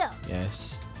Okay, now. let's go.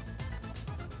 Yes.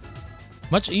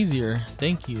 Much easier.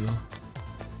 Thank you.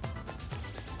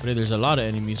 But there's a lot of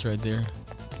enemies right there.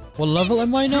 What level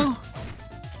am I now?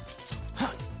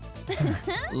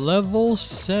 Level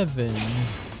 7.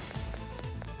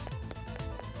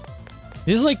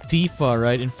 This is like Tifa,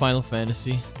 right? In Final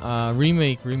Fantasy.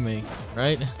 Remake,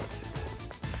 right?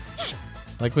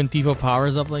 Like when Tifa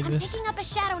powers up like I'm this. picking up a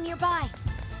shadow nearby.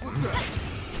 What's that?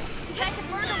 You guys have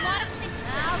burned a lot of things.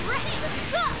 Ready,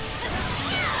 let's go!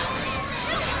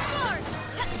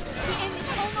 The end is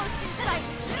almost in sight.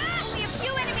 Only a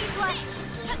few enemies left.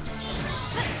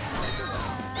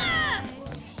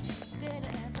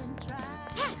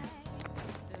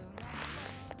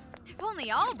 If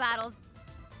only all battles.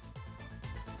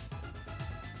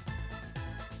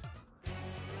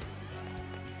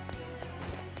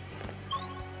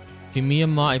 Okay,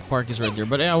 Miyamai Park is right there,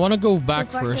 but I want to go back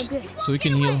So far, so first good. so we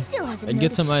can Anyone heal still hasn't and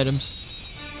get some noticed. items.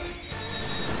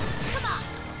 Come on,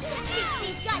 let's teach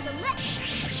these guys a lesson.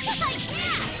 Yeah,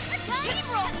 let's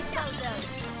steamroll these bozos.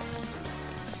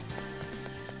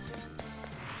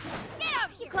 Get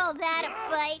out here. You call that a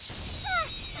fight?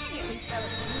 I nearly fell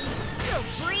asleep. You'll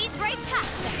breeze right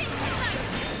past them.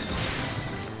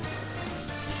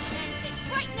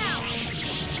 Right now.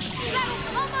 Battle's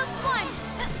almost won.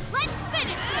 Let's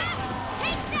finish this.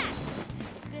 Take that.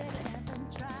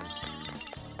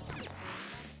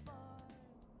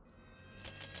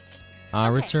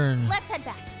 Return. Let's head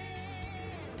back.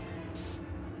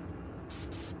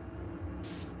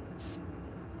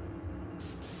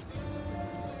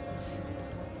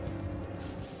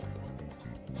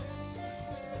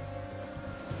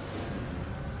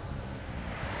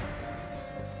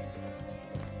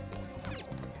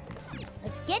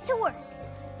 Let's get to work.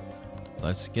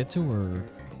 Let's get to work.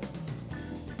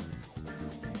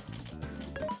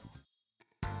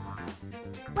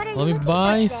 What are Let you me looking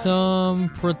buy for today? some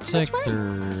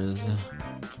protectors.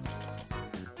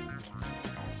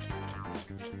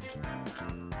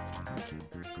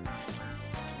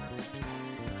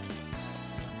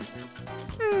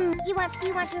 You want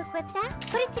to equip that?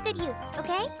 Put it to good use,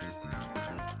 okay?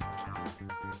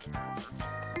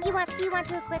 You want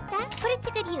to equip that? Put it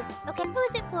to good use, okay?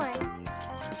 Who's it for?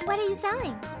 What are you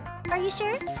selling? Are you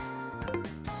sure?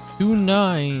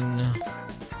 2-9.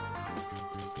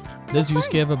 Does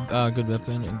Yusuke have a good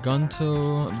weapon?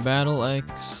 Gunto, Battle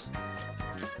X.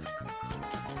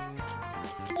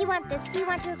 You want this? Do you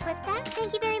want to equip that?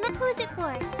 Thank you very much. Who's it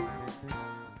for?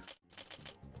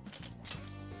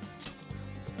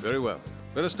 Very well.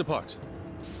 Let us depart.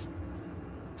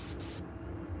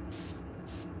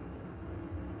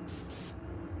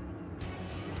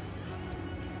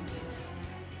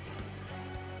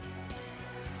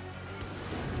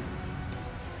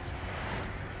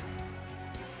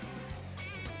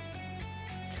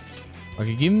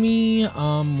 Okay, give me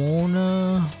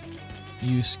Mona,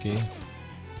 Yusuke.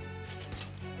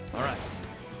 All right.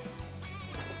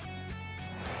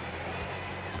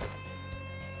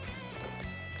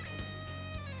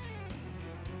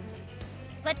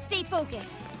 Let's stay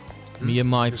focused.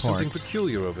 Miyamai There's Park. something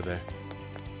peculiar over there.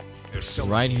 It's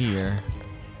right here.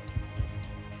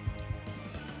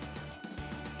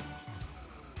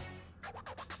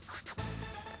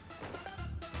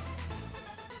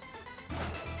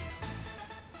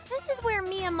 This is where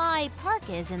Miyamai Park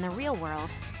is in the real world.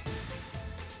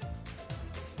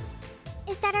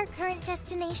 Is that our current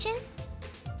destination?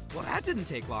 Well, that didn't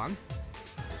take long.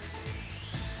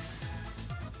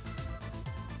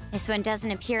 This one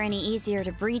doesn't appear any easier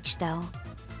to breach, though.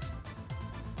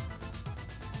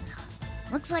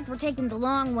 Looks like we're taking the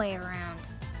long way around.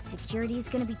 Security's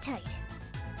gonna be tight.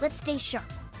 Let's stay sharp.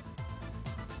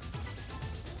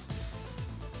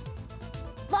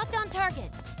 Locked on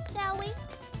target, shall we?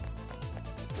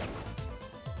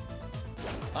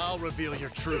 I'll reveal your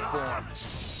true form.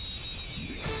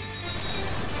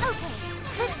 Okay,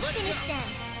 let's finish them.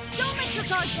 Don't let your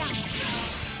guard down.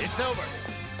 It's over.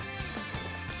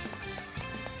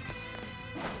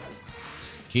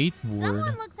 Skateboard.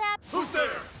 Someone looks happy. Who's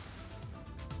there?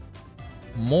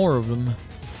 More of them.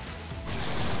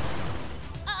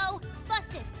 Uh-oh,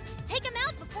 busted. Take them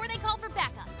out before they call for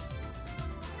backup.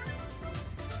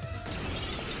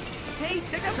 Hey,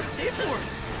 check out the skateboard.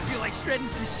 Feel like shredding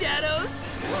some shadows?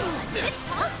 It's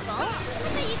possible. I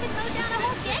bet you could mow down a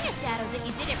whole gang of shadows if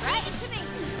you did it right. To me.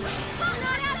 Oh,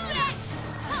 not out yet!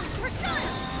 Oh, we're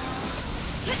done!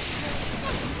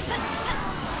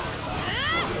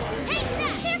 Take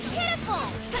that! They're pitiful!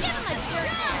 Give them a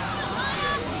dirt nap.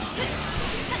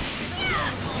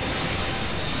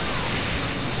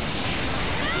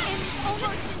 The end is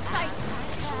almost in sight.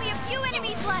 Only a few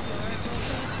enemies left.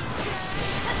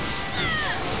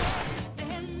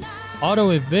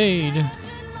 Auto evade. Keep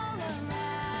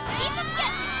them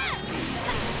guessing.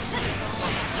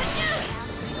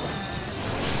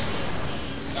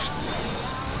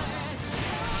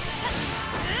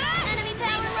 Enemy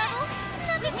power level?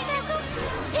 Nothing special?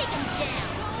 Take them down.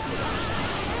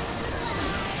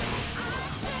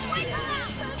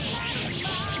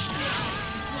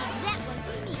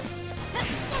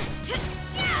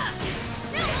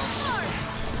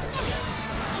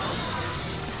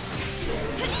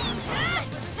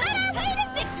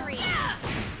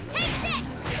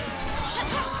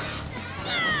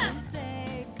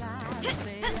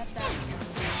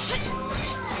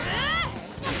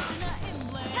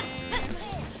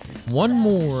 One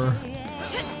more.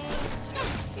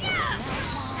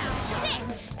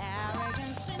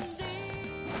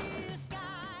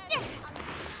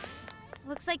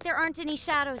 Looks like there aren't any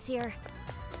shadows here.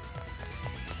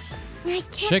 I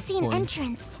can't see an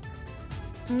entrance.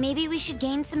 Maybe we should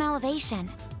gain some elevation.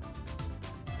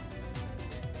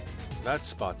 That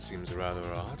spot seems rather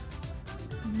odd.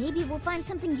 Maybe we'll find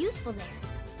something useful there.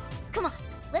 Come on,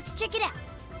 let's check it out.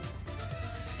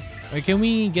 Wait, can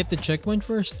we get the checkpoint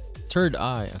first? Third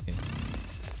eye, okay.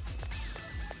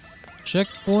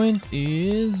 Checkpoint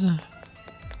is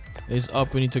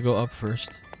up. We need to go up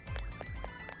first.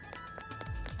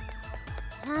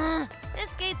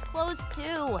 This gate's closed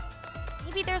too.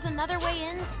 Maybe there's another way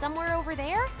in somewhere over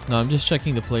there? No, I'm just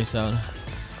checking the place out.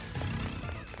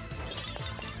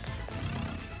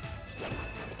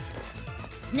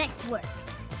 Nice work.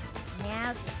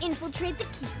 Now to infiltrate the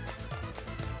keep.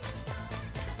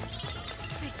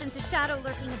 I sense a shadow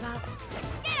lurking about.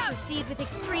 Proceed with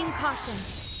extreme caution.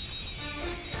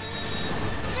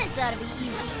 This ought to be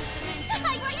easy.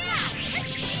 Yeah! Let's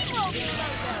steamroll these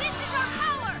bozos! This is our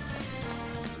power!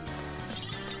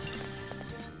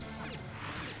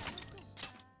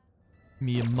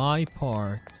 My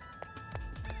park.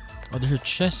 Oh, there's a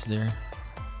chest there.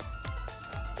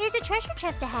 There's a treasure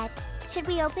chest ahead. Should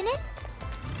we open it?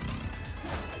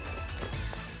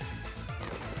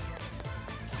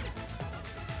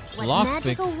 What Lockpick.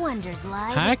 magical wonders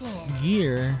lie Hack within?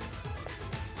 gear.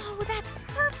 Oh, that's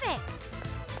perfect.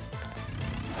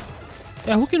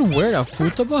 Yeah, who can wear that?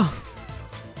 Futaba?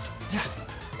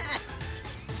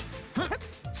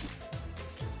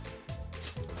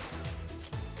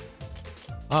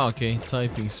 Oh, okay.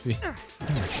 Typing speed. Huh.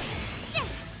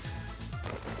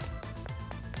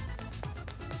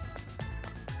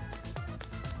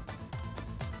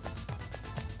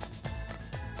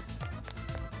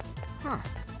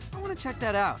 I want to check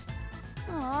that out.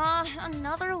 Aw,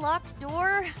 another locked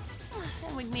door?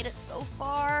 And we've made it so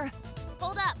far.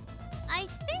 Hold up. I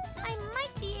think I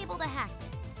might be able to hack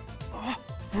this. Oh,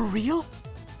 for real?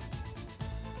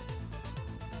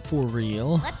 For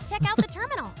real? Let's check out the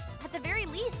terminal. At the very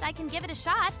least, I can give it a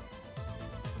shot.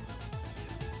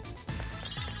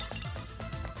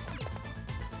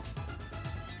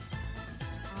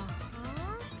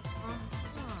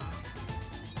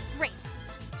 Great.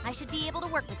 I should be able to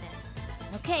work with this.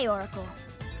 Okay, Oracle.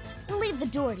 We'll leave the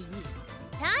door to you.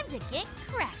 Time to get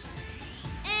cracking.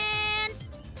 And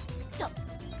go.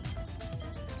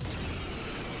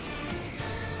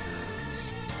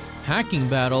 Hacking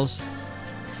battles.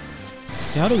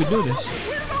 Okay, how do we do this?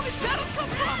 Where did all these shadows come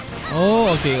from?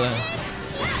 Oh, okay.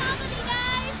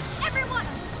 Everyone,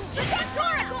 protect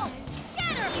Oracle!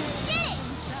 Get her! Get it!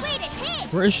 Way to hit!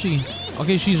 Where is she?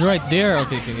 Okay, she's right there.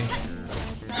 Okay, okay, okay.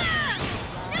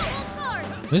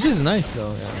 This is nice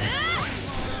though. Yeah.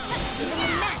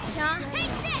 Match, huh?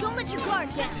 Don't let your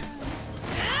guard down.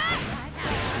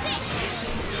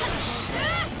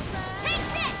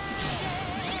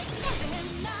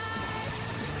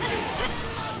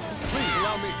 Please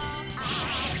allow me.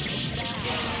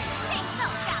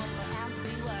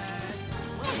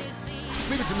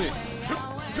 Leave it to me.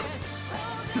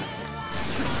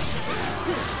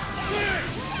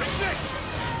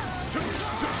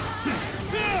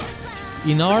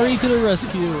 Inari to the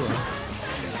rescue.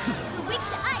 Weak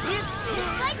to ice. This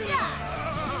lights up.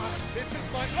 This is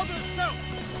my other self.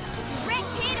 Direct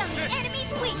hit on the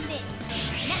enemy's weakness.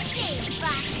 Not safe,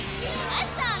 Fox. I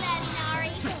saw that,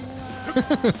 Inari.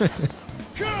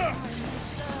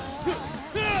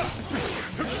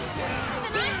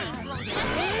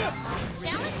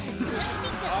 Challenge has just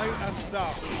begun. I am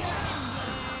thou.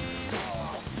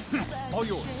 All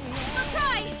yours. I'll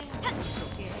try.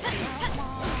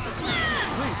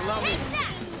 Please allow me.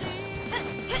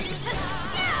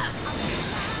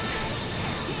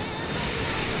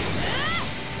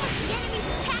 The enemy's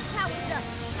attack power's up.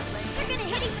 They're gonna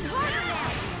hit even harder now.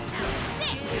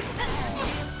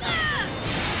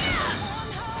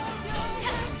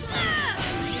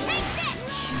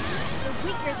 The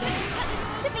weaker things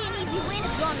should be an easy win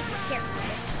as long as we're careful.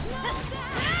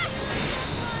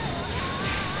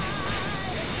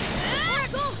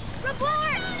 Oracle,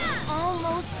 report!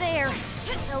 Almost there.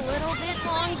 Just a little bit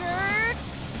longer.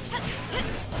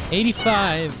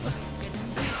 85.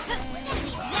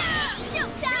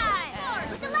 Showtime!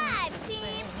 Look alive,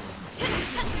 team!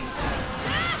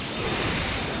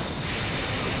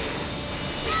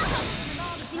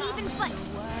 It's an even fight.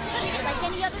 Like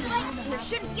any other fight, there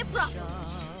shouldn't be a problem.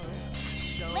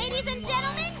 Ladies and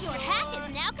gentlemen, your hack is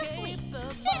now complete.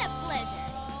 Been a pleasure.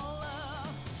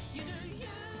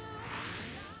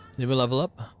 Did we level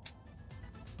up?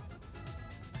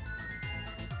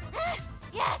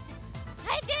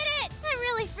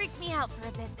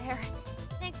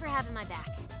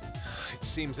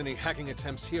 seems any hacking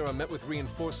attempts here are met with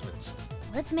reinforcements.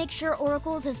 Let's make sure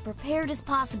Oracle's as prepared as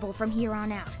possible from here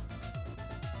on out.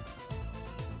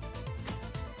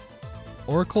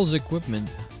 Oracle's equipment.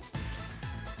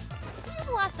 You've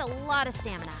lost a lot of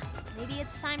stamina. Maybe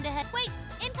it's time to head. Wait!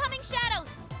 Incoming shadows!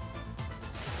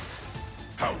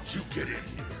 How'd you get in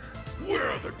here? Where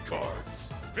are the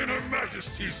guards? In Her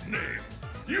Majesty's name,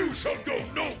 you shall go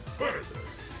no further.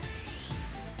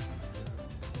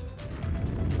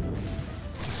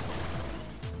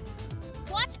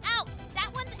 Watch out!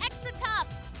 That one's extra tough!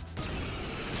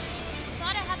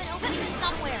 Gotta have an opening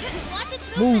somewhere. Watch its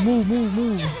movement!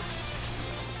 Move.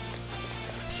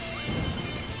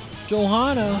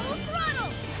 Johanna. Full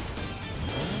throttle!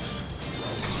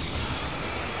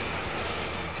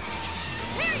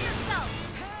 Prepare yourself!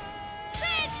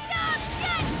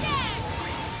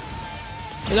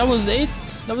 That was it.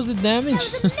 That was the damage.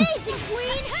 That was amazing,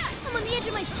 Queen! I'm on the edge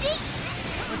of my seat!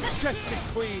 Majestic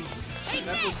Queen!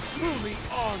 That was truly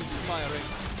awe-inspiring.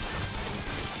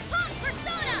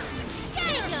 Persona!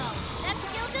 Bingo! That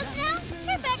skill just now?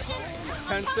 Perfection!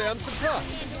 Can't say I'm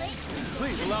surprised.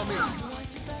 Please allow me.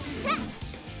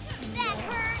 That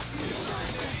hurt!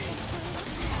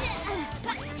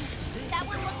 That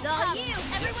one looks tough. You.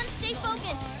 Everyone stay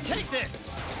focused. Take this!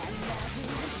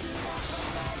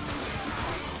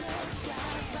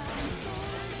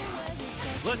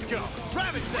 Let's go!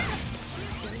 Ravage them!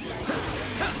 He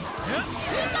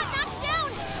got knocked down!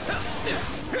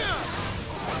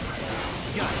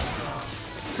 Got it.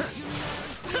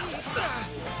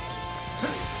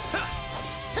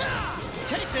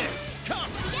 Take this! Come!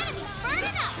 The enemy's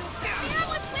burning up! Clear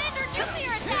with wind or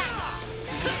nuclear attack!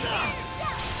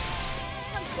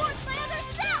 I'm forced my other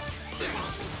self!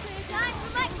 Time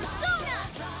for my persona!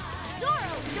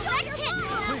 Zoro, direct hit!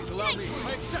 Please allow me. I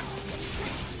accept.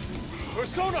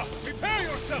 Persona, prepare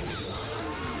yourself!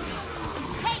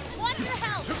 Hey, watch your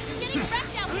health! You're getting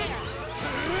wrecked out there!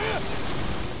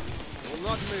 Will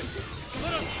not miss.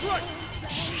 Let us strike!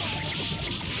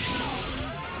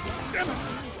 Damn it!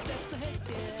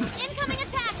 Incoming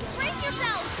attack! Brace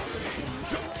yourself!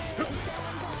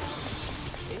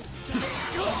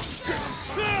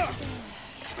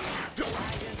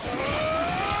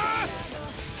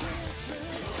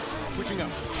 Switching up.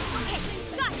 Okay,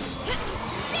 got it!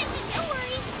 Don't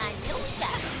worry, I know we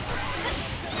got it.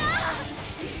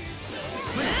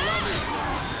 Please allow me.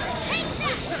 Take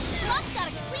that! Buck's got a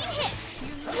clean hit!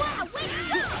 Wow, way to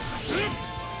go!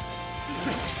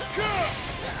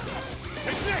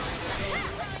 Take this!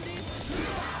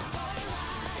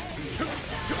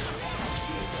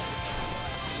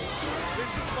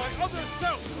 This is my other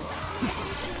self!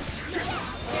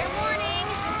 Fair warning,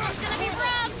 this one's gonna be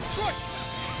rough! Strike!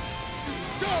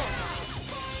 Go!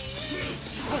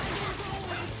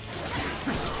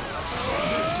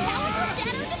 Powerful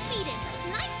Shadow defeated!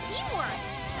 Nice teamwork!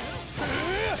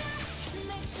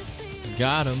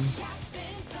 Got him.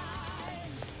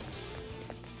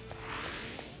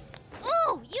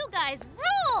 Ooh, you guys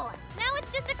rule! Now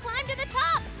it's just a climb to the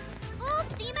top! Full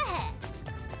steam ahead!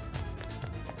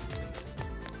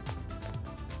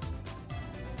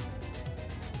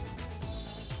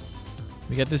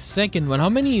 We got the second one. How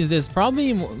many is this?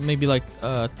 Probably maybe like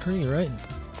 3, right?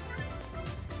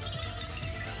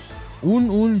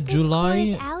 July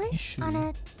This Alice issue. on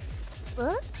a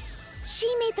book?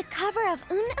 She made the cover of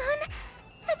Un.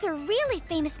 That's a really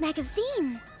famous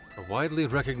magazine. A widely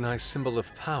recognized symbol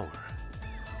of power.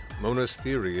 Mona's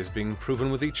theory is being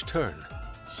proven with each turn.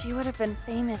 She would have been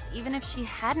famous even if she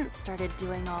hadn't started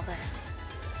doing all this.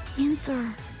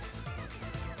 Panther.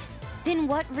 Then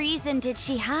what reason did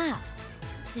she have?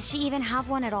 Does she even have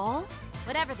one at all?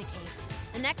 Whatever the case,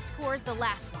 the next core is the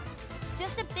last one. It's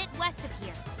just a bit west of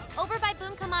here, over by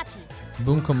Bunkamachi.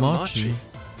 Bunkamachi.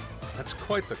 That's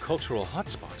quite the cultural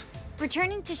hotspot.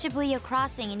 Returning to Shibuya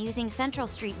Crossing and using Central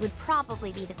Street would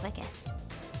probably be the quickest.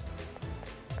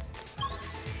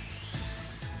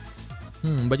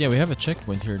 But yeah, we have a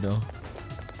checkpoint here though.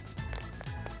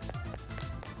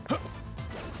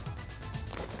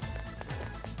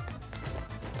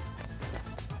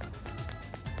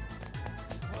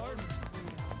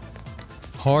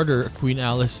 Harder, Queen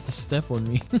Alice, step on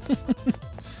me.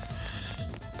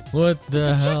 What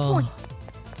the hell? Checkpoint.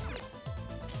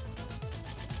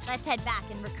 Let's head back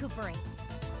and recuperate.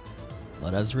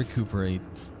 Let us recuperate.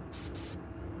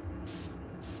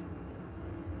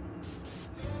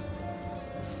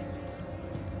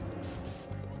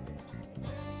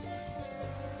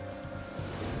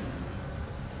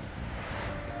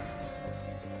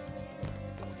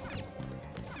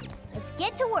 Let's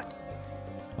get to work.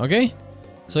 Okay,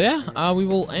 so yeah, we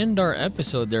will end our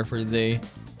episode there for today.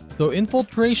 So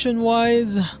infiltration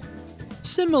wise,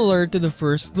 similar to the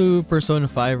first Persona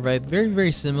 5, right? Very,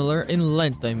 very similar in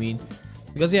length, I mean.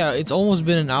 Because yeah, it's almost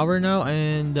been an hour now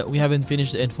and we haven't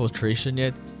finished the infiltration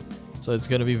yet. So it's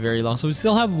gonna be very long. So we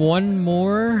still have one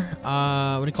more,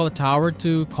 what do you call it, tower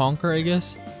to conquer, I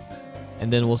guess.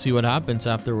 And then we'll see what happens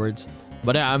afterwards.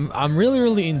 But yeah, I'm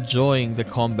really enjoying the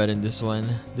combat in this one.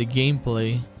 The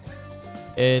gameplay.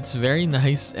 It's very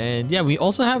nice. And yeah, we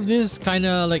also have this kind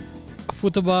of like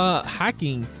Futaba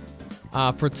hacking,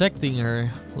 protecting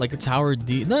her. Like a tower,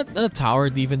 not a tower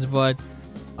defense, but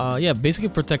yeah, basically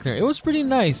protecting her. It was pretty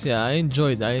nice. Yeah, I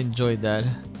enjoyed that.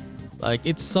 Like,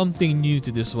 it's something new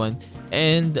to this one.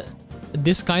 And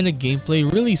this kind of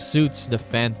gameplay really suits the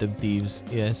Phantom Thieves,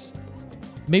 yes.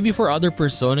 Maybe for other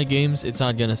Persona games, it's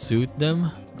not gonna suit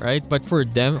them, right? But for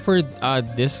them, for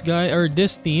this guy, or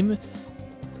this team,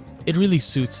 it really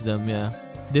suits them, yeah.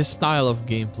 This style of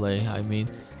gameplay, I mean.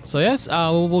 So yes,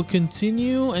 we'll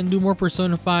continue and do more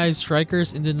Persona 5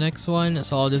 Strikers in the next one.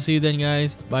 So I'll just see you then,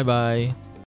 guys. Bye-bye.